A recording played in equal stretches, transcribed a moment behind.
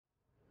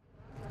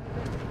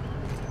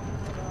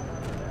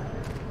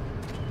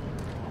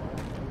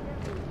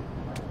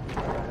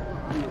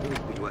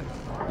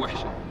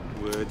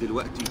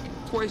دلوقتي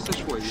كويسة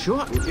شوية.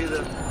 شو؟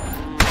 وكده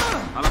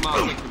على ما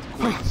أعتقد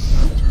كويس.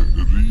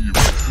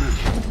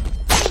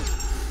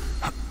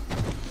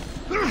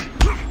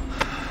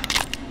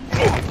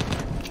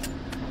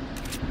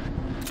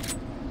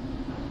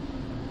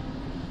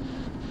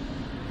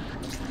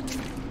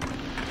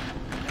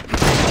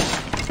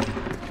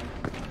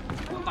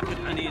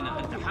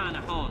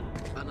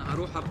 أنا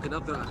هروح أبقي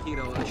نظرة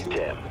أخيرة وأشوف.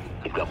 Damn,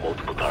 you've got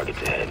multiple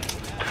targets ahead.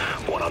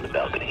 One on the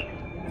balcony.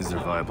 Is there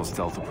a viable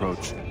stealth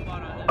approach?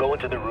 Go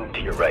into the room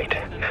to your right,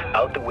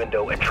 out the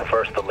window and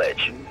traverse the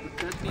ledge.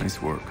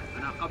 Nice work.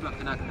 أنا قبلك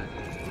هناك.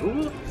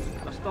 روح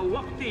بس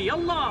طوقتي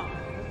يلا.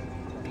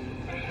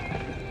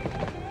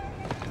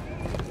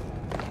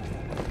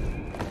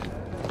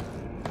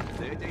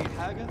 لقيت أي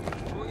حاجة؟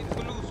 شوية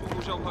فلوس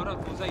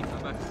ومجوهرات مزيفة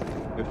بس.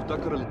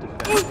 افتكر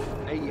الاتفاق.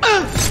 أي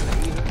حاجة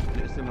تلاقيها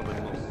نقسمها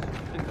بالنص.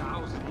 أنت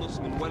عاوز النص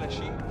من ولا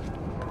شيء؟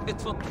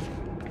 اتفضل.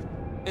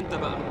 أنت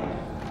بقى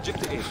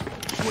جبت إيه؟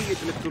 شوية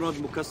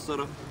إلكترونات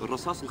مكسرة،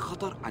 الرصاص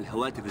الخطر على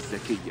الهواتف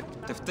الذكية.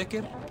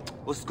 تفتكر؟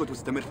 اسكت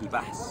واستمر في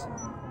البحث.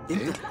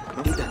 أنت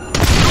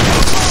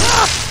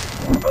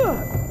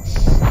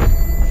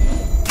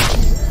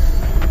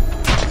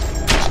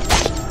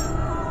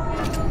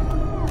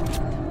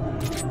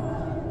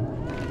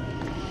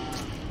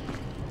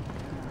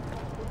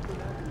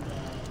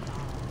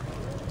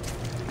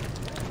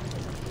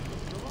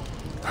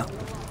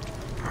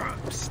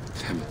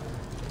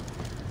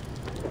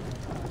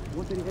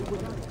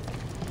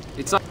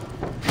It's up.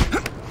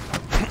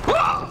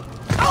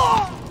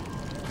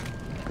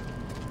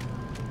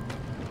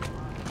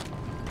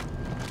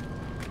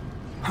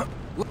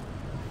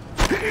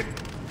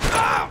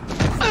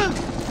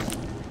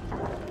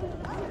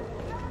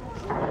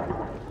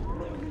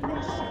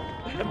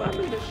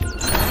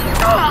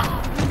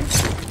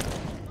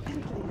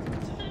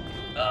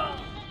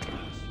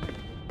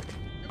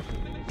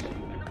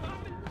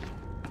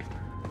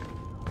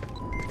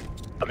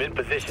 I'm in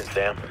position,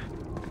 Sam.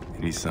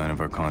 Any sign of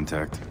our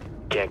contact?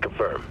 Can't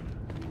confirm.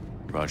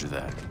 Roger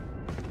that.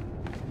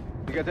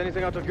 You get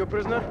anything out of your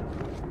prisoner?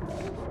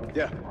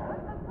 Yeah.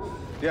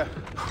 Yeah.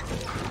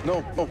 No,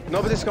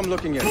 nobody's come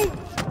looking yet. Hey,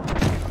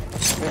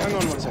 hang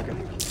on 1 second.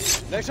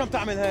 ليش عم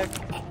تعمل هيك؟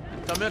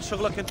 تعمل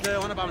شغلك انت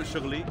وانا بعمل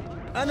شغلي.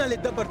 انا اللي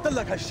دبرت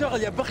لك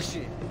هالشغل يا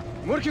بخشي.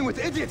 I'm working with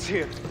idiots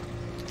here.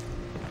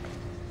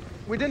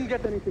 We didn't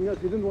get anything else.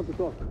 We didn't want to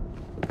talk.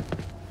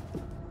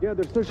 Yeah,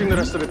 they're searching the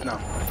rest of it now.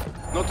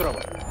 No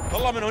trouble.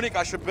 طلع من هونيك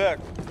على الشباك.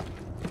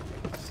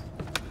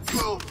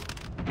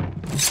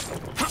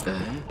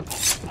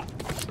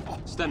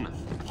 استنى،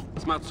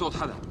 سمعت صوت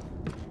حدا.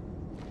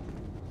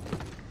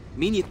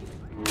 مين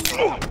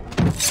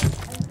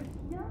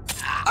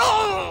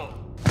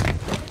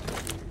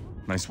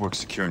Nice work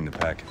securing the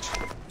package.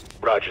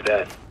 Roger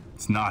that.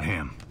 It's not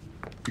him.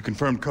 You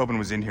confirmed Coben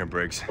was in here,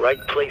 Briggs.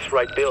 Right place,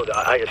 right build,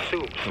 I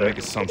assume, Don't sir. make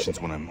assumptions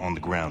when I'm on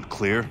the ground.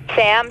 Clear?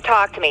 Sam,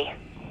 talk to me.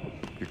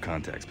 Your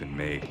contact's been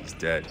made. He's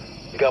dead.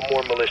 We got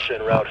more militia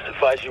en route.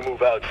 Advise you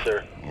move out, sir.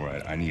 All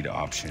right, I need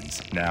options.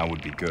 Now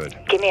would be good.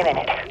 Give me a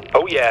minute.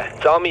 Oh yeah,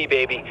 it's all me,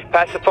 baby.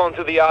 Pass the phone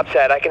through the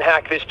OPSAT. I can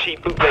hack this cheap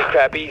bootleg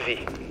crap easy.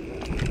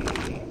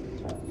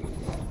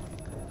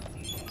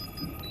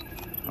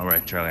 All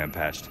right, Charlie, I'm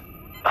patched.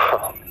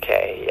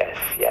 Okay, yes.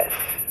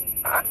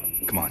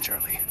 Come on,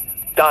 Charlie.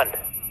 Done.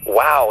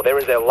 Wow, there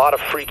is a lot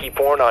of freaky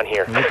porn on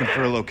here. We're looking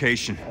for a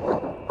location.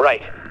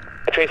 Right.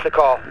 I traced the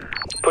call.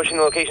 Pushing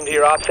the location to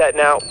your OPSAT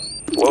now.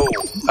 Whoa,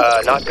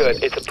 not good.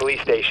 It's a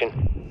police station.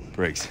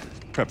 Briggs,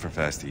 prep for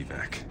fast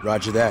evac.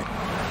 Roger that.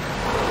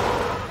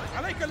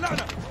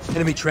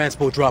 Enemy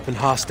transport dropping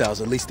hostiles,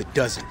 at least a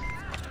dozen.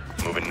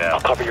 Moving now.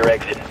 I'll cover your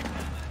exit.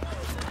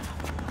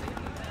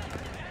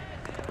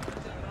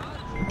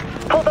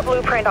 Pull the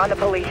blueprint on the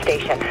police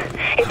station.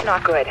 It's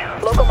not good.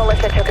 Local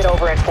militia took it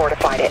over and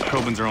fortified it.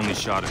 Coben's our only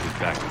shot at his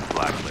back in the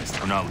Blacklist.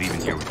 We're not leaving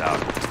here without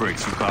it.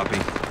 Briggs, you copy?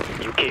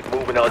 You keep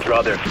moving, I'll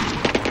draw their...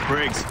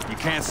 Briggs, you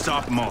can't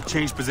stop them all.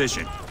 Change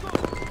position.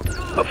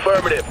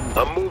 Affirmative.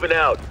 I'm moving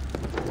out.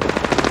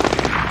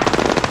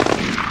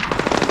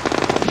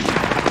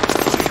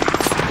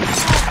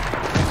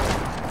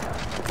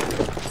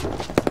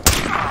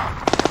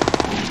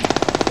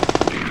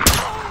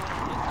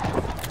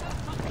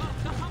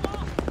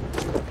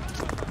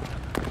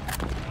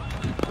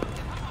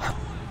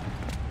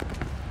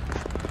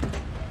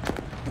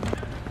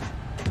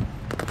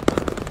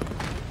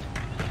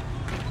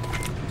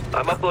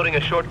 I'm uploading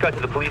a shortcut to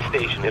the police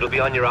station. It'll be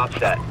on your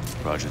OPSAT.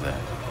 Roger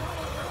that.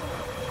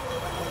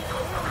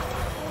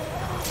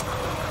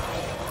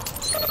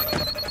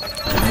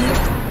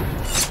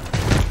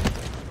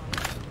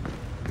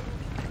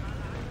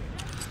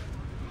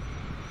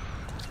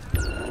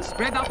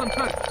 Spread out and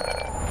turn.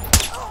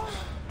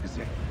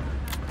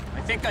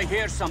 I think I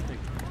hear something.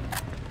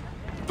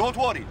 Don't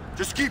worry,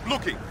 just keep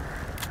looking.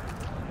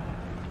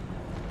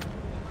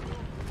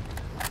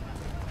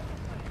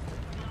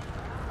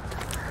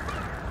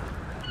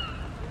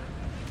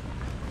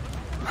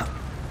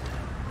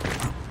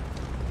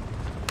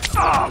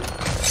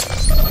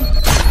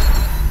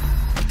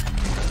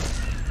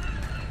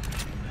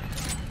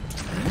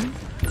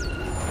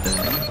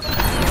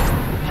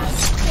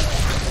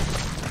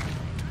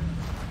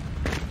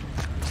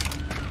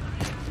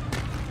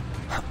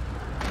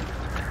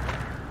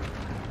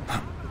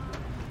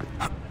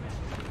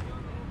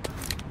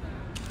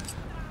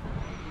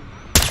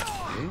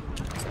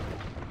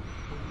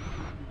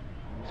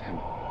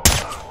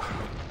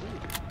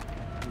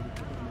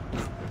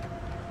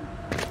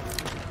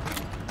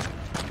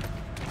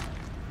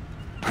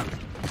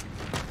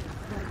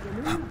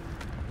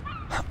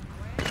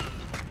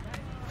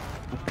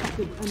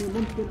 Sam,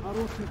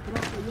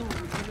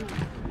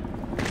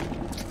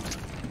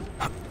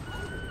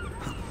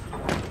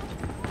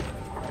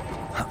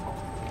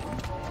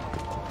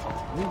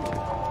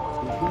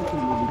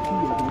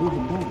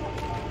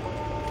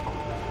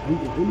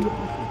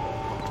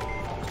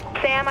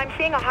 I'm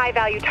seeing a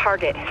high-value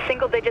target.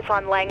 Single digits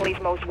on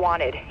Langley's most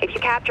wanted. If you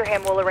capture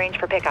him, we'll arrange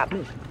for pickup.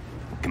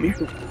 Come here.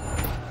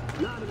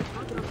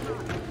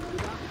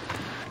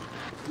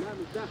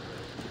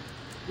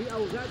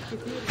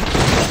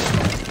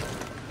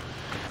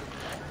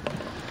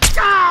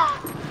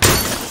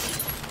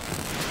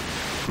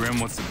 Grim,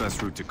 what's the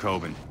best route to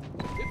Coben?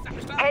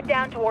 Head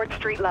down towards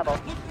street level.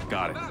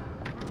 Got it.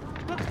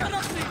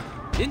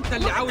 انت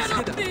اللي عاوز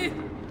كده.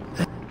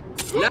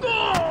 لا.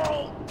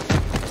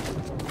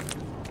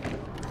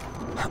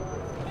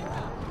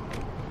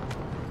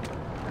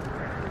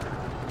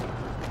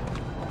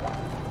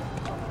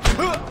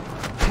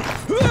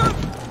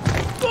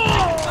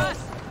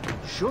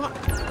 شو؟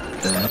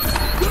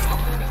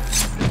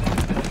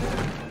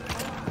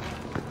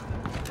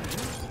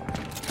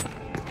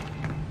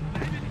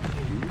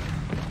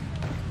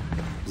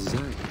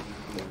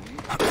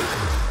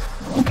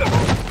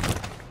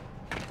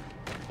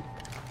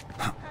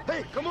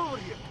 Hey, come over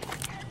here.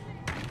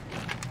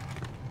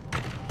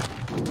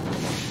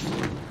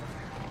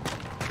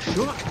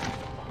 شو؟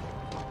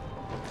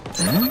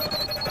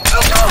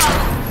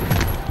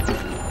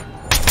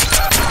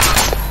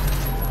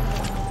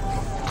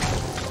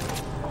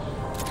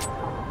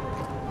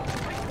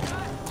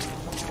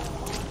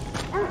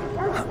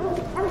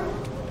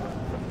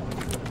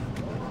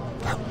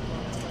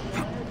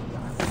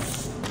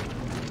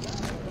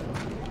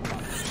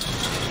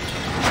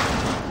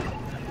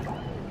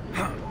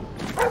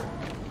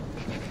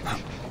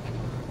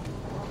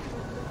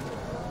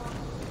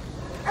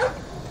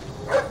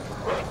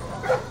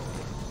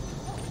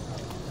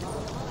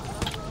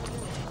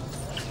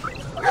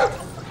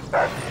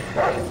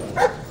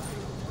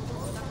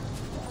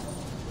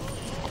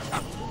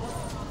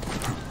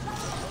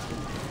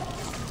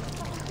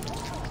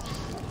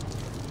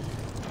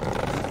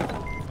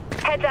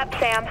 Heads up,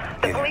 Sam.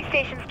 The police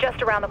station's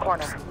just around the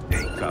corner.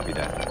 Hey, copy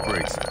that.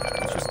 Briggs,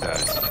 what's your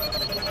status?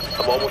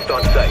 I'm almost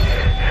on site.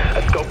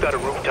 I scoped out a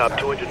rooftop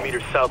 200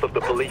 meters south of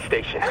the police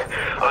station.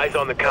 Eyes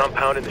on the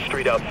compound and the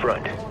street out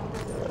front.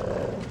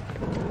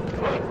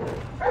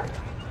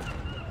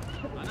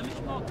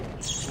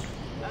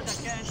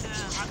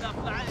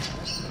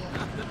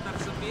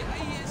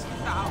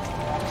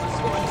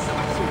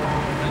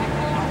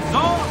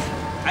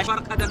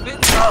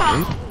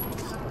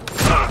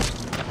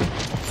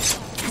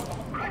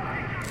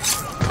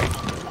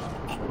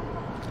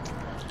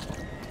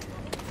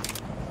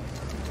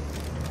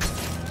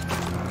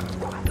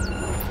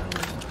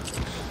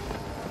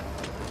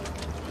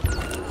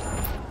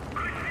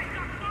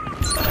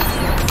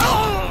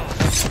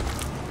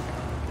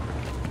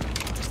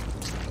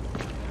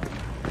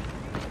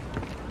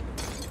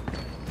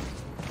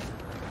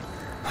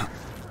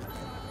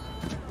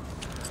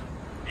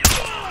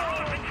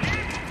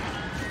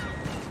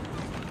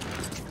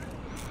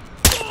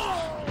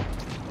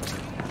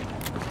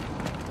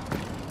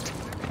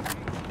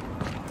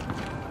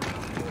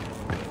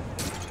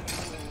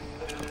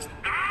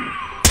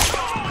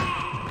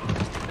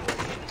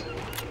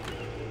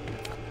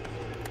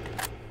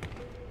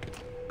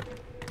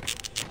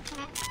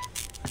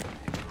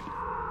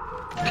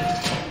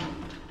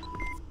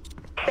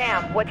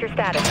 Sam, what's your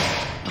status?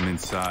 I'm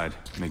inside,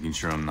 making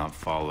sure I'm not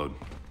followed.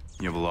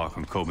 You have a lock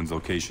on Coben's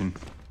location?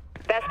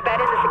 Best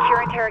bet is a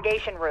secure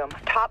interrogation room.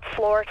 Top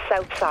floor,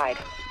 south side.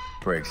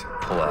 Briggs,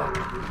 pull out.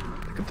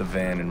 Pick up the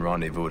van and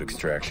rendezvous at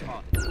extraction.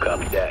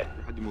 Copy that.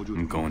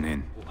 I'm going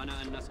in.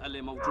 وأنا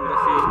المسألة موجودة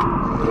فيه.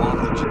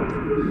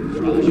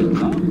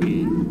 راجل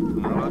طاقي.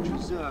 أنا راجل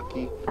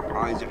زاكي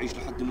عايز يعيش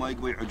لحد ما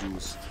يقوي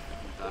عجوز.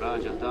 أنت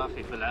راجل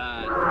طاقي في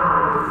العال.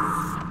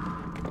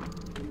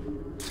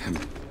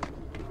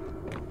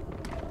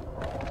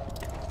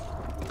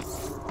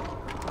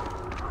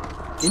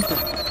 انت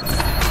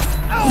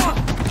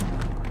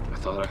I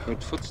thought I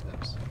heard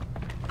footsteps.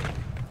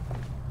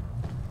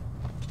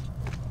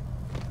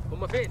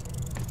 هم فين؟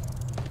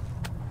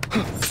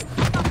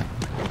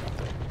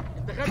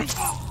 انت غبي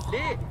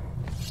ليه؟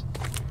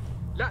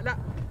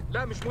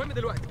 لا مش مهم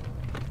دلوقتي.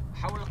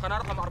 حول القناة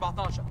رقم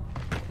 14.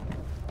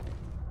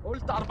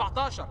 قلت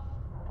 14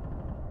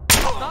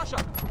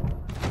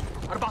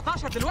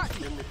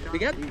 دلوقتي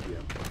بجد؟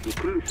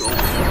 بكل شعور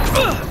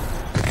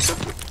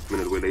من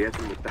الولايات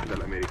المتحدة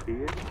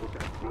الأمريكية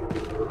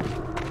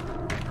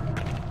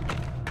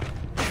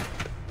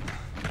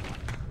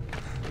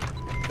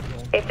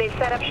If they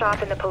set up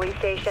shop in the police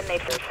station, they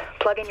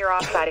plug in your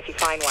offside if you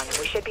find one.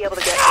 We should be able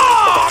to get the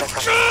data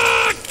from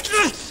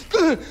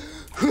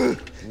it.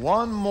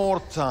 One more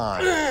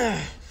time.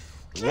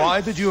 Why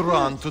did you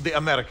run to the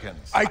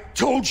Americans? I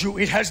told you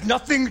it has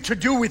nothing to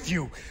do with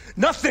you.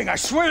 Nothing, I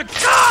swear to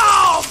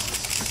God!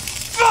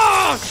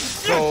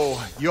 So,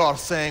 you are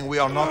saying we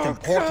are not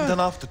important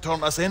enough to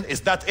turn us in?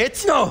 Is that it?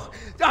 No,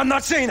 I'm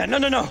not saying that.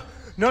 No.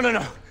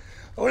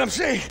 What I'm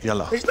saying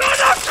Yalla. is... No!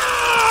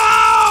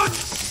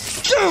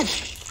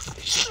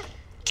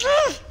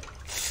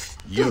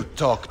 You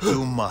talk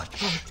too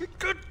much.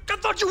 I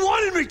thought you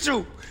wanted me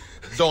to!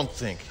 Don't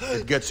think.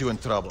 It gets you in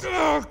trouble.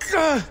 Oh,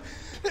 God!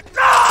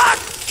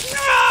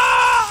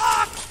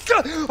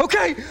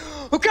 Okay!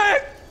 Okay!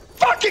 I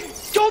fucking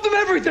told them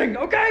everything,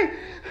 okay?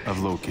 I've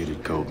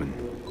located Coben.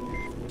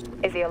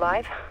 Is he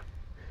alive?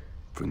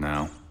 For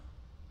now.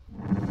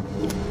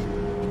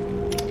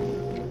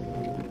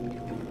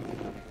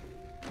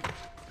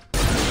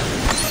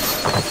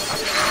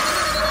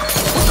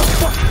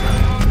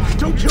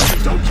 Don't kill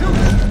me! Don't kill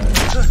me!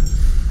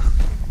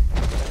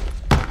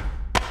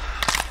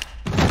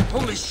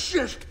 Holy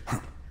shit!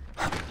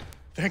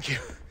 Thank you.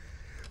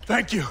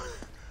 Thank you.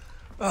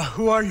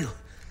 Who are you?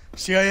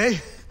 CIA?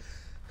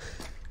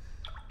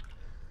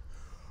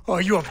 Oh,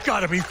 you have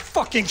got to be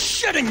fucking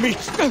shitting me!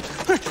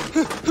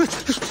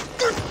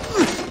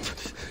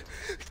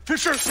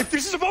 Fisher, if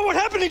this is about what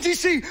happened in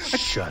D.C.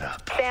 Shut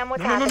up. Sam,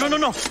 what's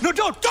happening? No, don't!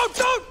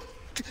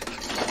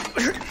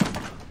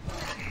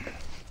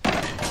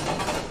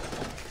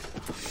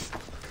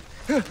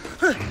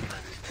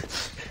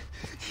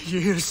 You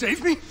here to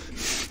save me?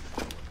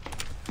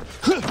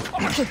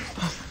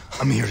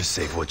 I'm here to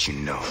save what you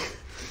know.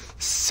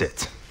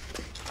 Sit.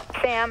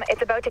 Sam,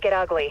 it's about to get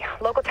ugly.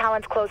 Local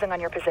talent's closing on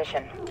your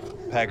position.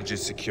 Package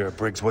is secure.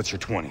 Briggs, what's your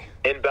 20?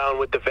 Inbound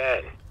with the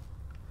van.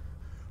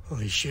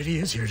 Holy shit, he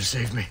is here to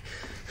save me.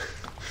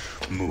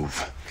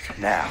 Move.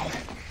 Now.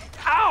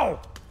 Ow!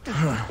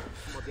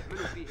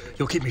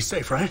 You'll keep me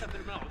safe, right?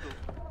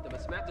 انت ما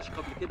سمعتش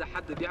قبل كده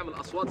حد بيعمل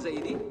اصوات زي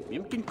دي؟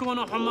 يمكن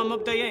يكونوا هم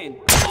مبدئيين.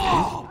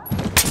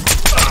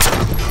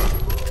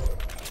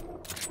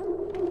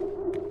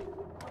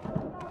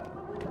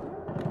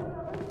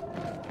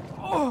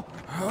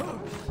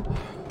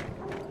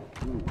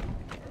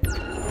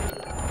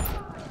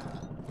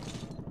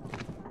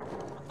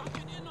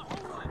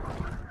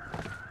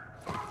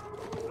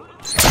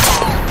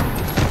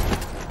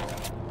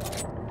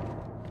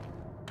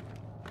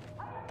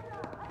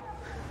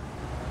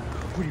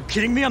 What, are you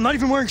kidding me? I'm not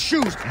even wearing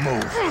shoes.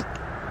 Move.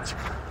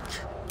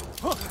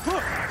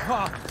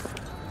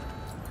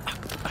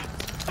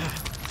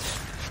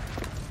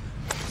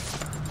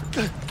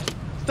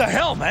 The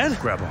hell, man?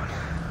 Grab on.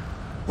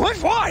 What?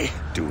 Why?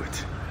 Do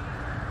it.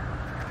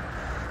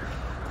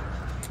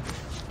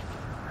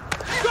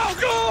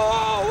 Go!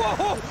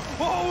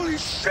 Holy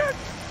shit!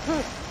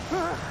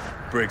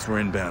 Briggs, we're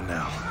inbound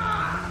now.